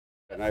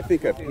And I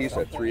think a piece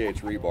of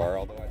 3/8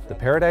 rebar. The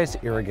Paradise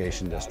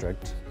Irrigation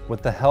District,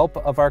 with the help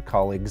of our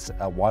colleagues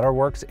at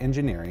Waterworks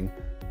Engineering,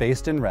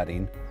 based in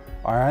Reading,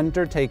 are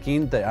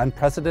undertaking the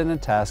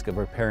unprecedented task of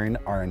repairing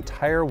our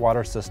entire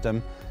water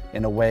system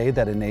in a way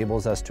that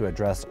enables us to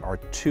address our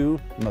two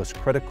most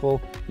critical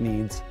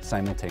needs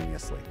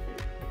simultaneously.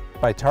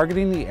 By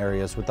targeting the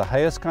areas with the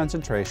highest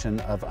concentration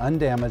of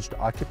undamaged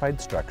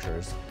occupied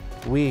structures,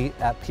 we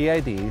at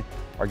PID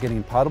are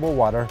getting potable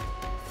water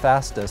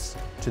fastest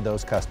to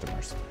those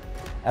customers.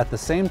 At the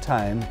same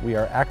time, we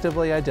are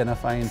actively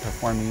identifying and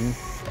performing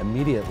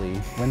immediately,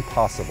 when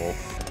possible,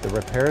 the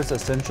repairs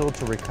essential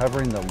to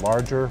recovering the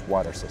larger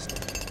water system.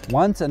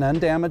 Once an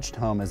undamaged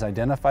home is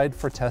identified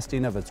for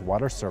testing of its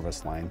water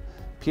service line,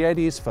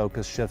 PID's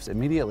focus shifts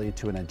immediately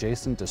to an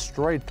adjacent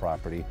destroyed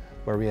property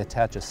where we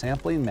attach a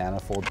sampling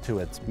manifold to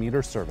its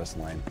meter service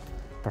line.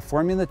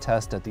 Performing the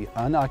test at the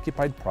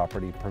unoccupied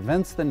property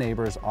prevents the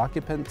neighbor's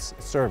occupant's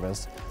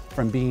service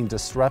from being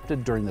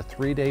disrupted during the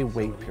 3-day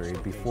wait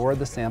period before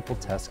the sample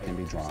test can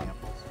be drawn.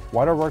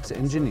 Waterworks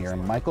engineer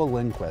Michael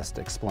Lindquist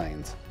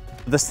explains.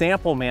 The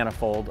sample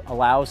manifold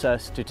allows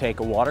us to take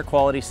a water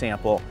quality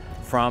sample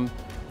from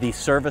the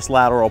service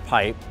lateral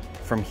pipe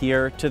from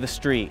here to the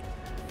street.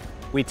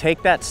 We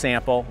take that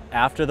sample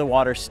after the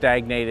water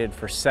stagnated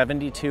for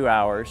 72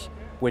 hours,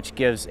 which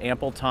gives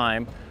ample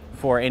time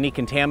for any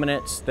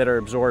contaminants that are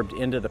absorbed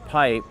into the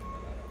pipe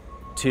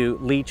to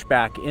leach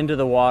back into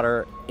the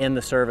water in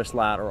the service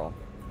lateral.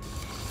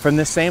 From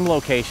the same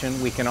location,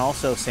 we can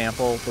also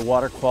sample the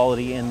water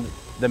quality in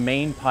the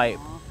main pipe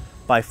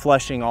by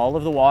flushing all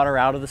of the water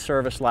out of the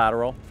service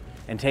lateral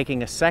and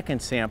taking a second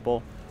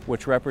sample,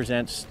 which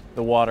represents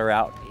the water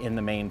out in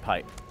the main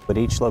pipe. At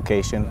each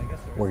location,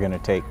 we're going to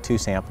take 2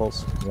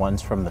 samples.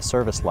 One's from the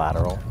service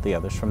lateral, the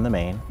other's from the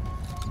main.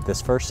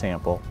 This first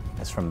sample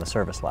is from the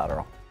service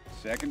lateral.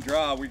 Second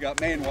draw, we got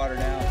main water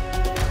now.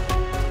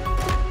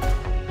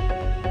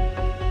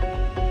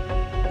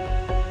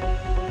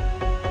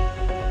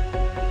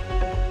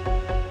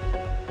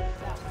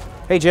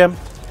 Hey Jim.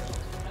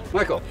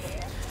 Michael.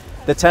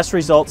 The test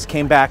results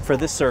came back for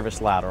this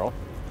service lateral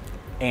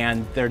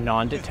and they're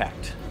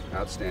non-detect.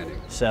 Outstanding.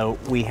 So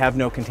we have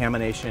no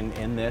contamination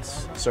in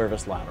this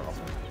service lateral.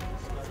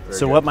 Very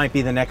so good. what might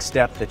be the next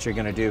step that you're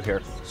going to do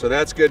here? So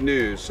that's good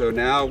news. So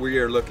now we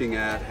are looking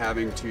at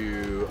having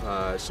to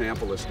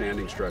sample a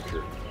standing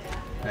structure.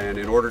 And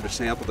in order to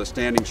sample the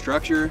standing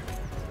structure,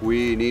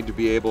 we need to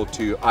be able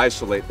to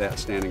isolate that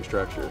standing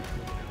structure.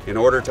 In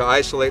order to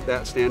isolate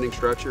that standing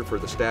structure for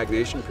the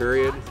stagnation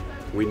period,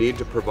 we need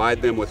to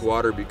provide them with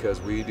water because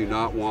we do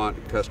not want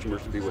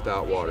customers to be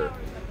without water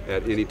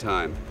at any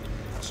time.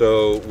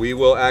 So we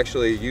will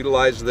actually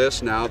utilize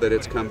this now that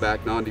it's come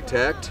back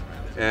non-detect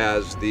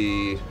as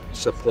the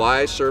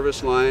supply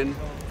service line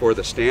for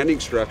the standing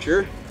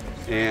structure,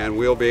 and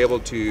we'll be able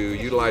to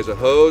utilize a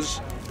hose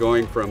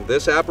going from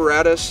this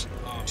apparatus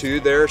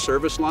to their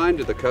service line,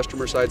 to the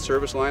customer side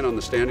service line on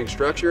the standing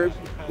structure.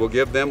 We'll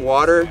give them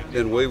water,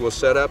 then we will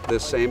set up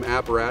this same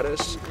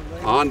apparatus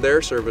on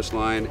their service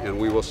line and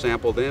we will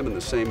sample them in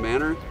the same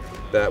manner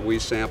that we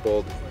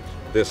sampled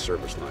this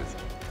service line.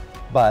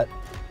 But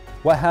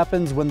what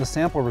happens when the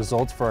sample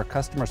results for our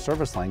customer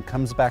service line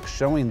comes back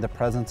showing the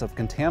presence of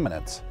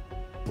contaminants?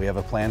 We have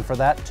a plan for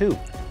that too.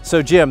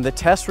 So Jim, the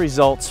test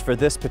results for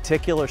this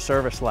particular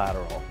service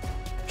lateral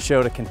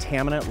showed a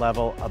contaminant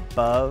level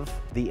above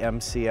the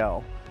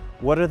MCL.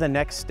 What are the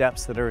next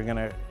steps that are going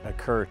to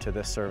occur to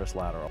this service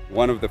lateral?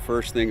 One of the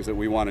first things that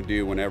we want to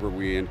do whenever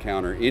we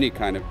encounter any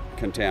kind of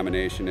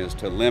contamination is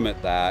to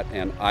limit that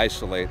and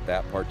isolate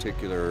that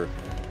particular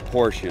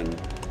portion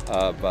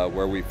of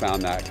where we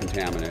found that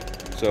contaminant.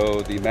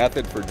 So the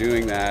method for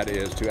doing that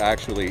is to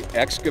actually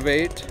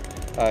excavate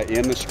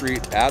in the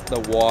street at the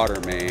water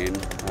main.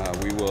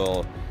 We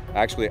will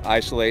actually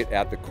isolate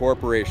at the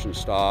corporation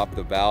stop,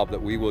 the valve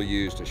that we will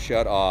use to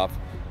shut off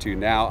to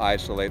now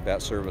isolate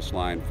that service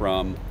line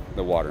from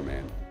the water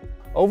main.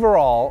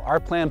 Overall, our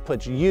plan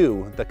puts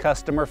you, the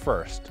customer,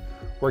 first.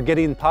 We're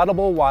getting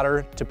potable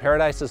water to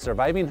Paradise's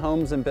surviving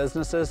homes and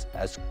businesses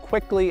as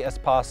quickly as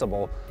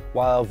possible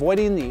while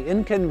avoiding the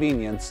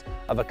inconvenience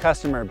of a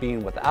customer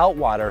being without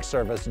water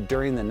service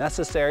during the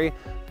necessary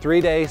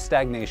 3-day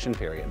stagnation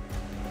period.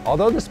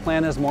 Although this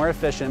plan is more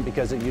efficient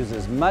because it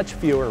uses much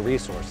fewer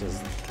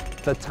resources,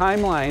 the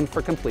timeline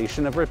for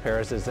completion of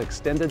repairs is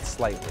extended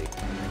slightly.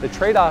 The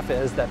trade-off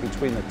is that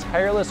between the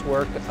tireless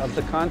work of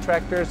the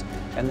contractors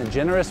and the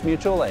generous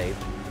mutual aid,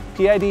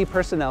 PID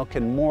personnel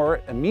can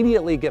more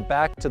immediately get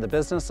back to the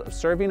business of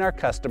serving our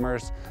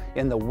customers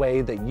in the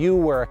way that you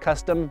were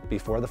accustomed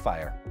before the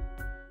fire.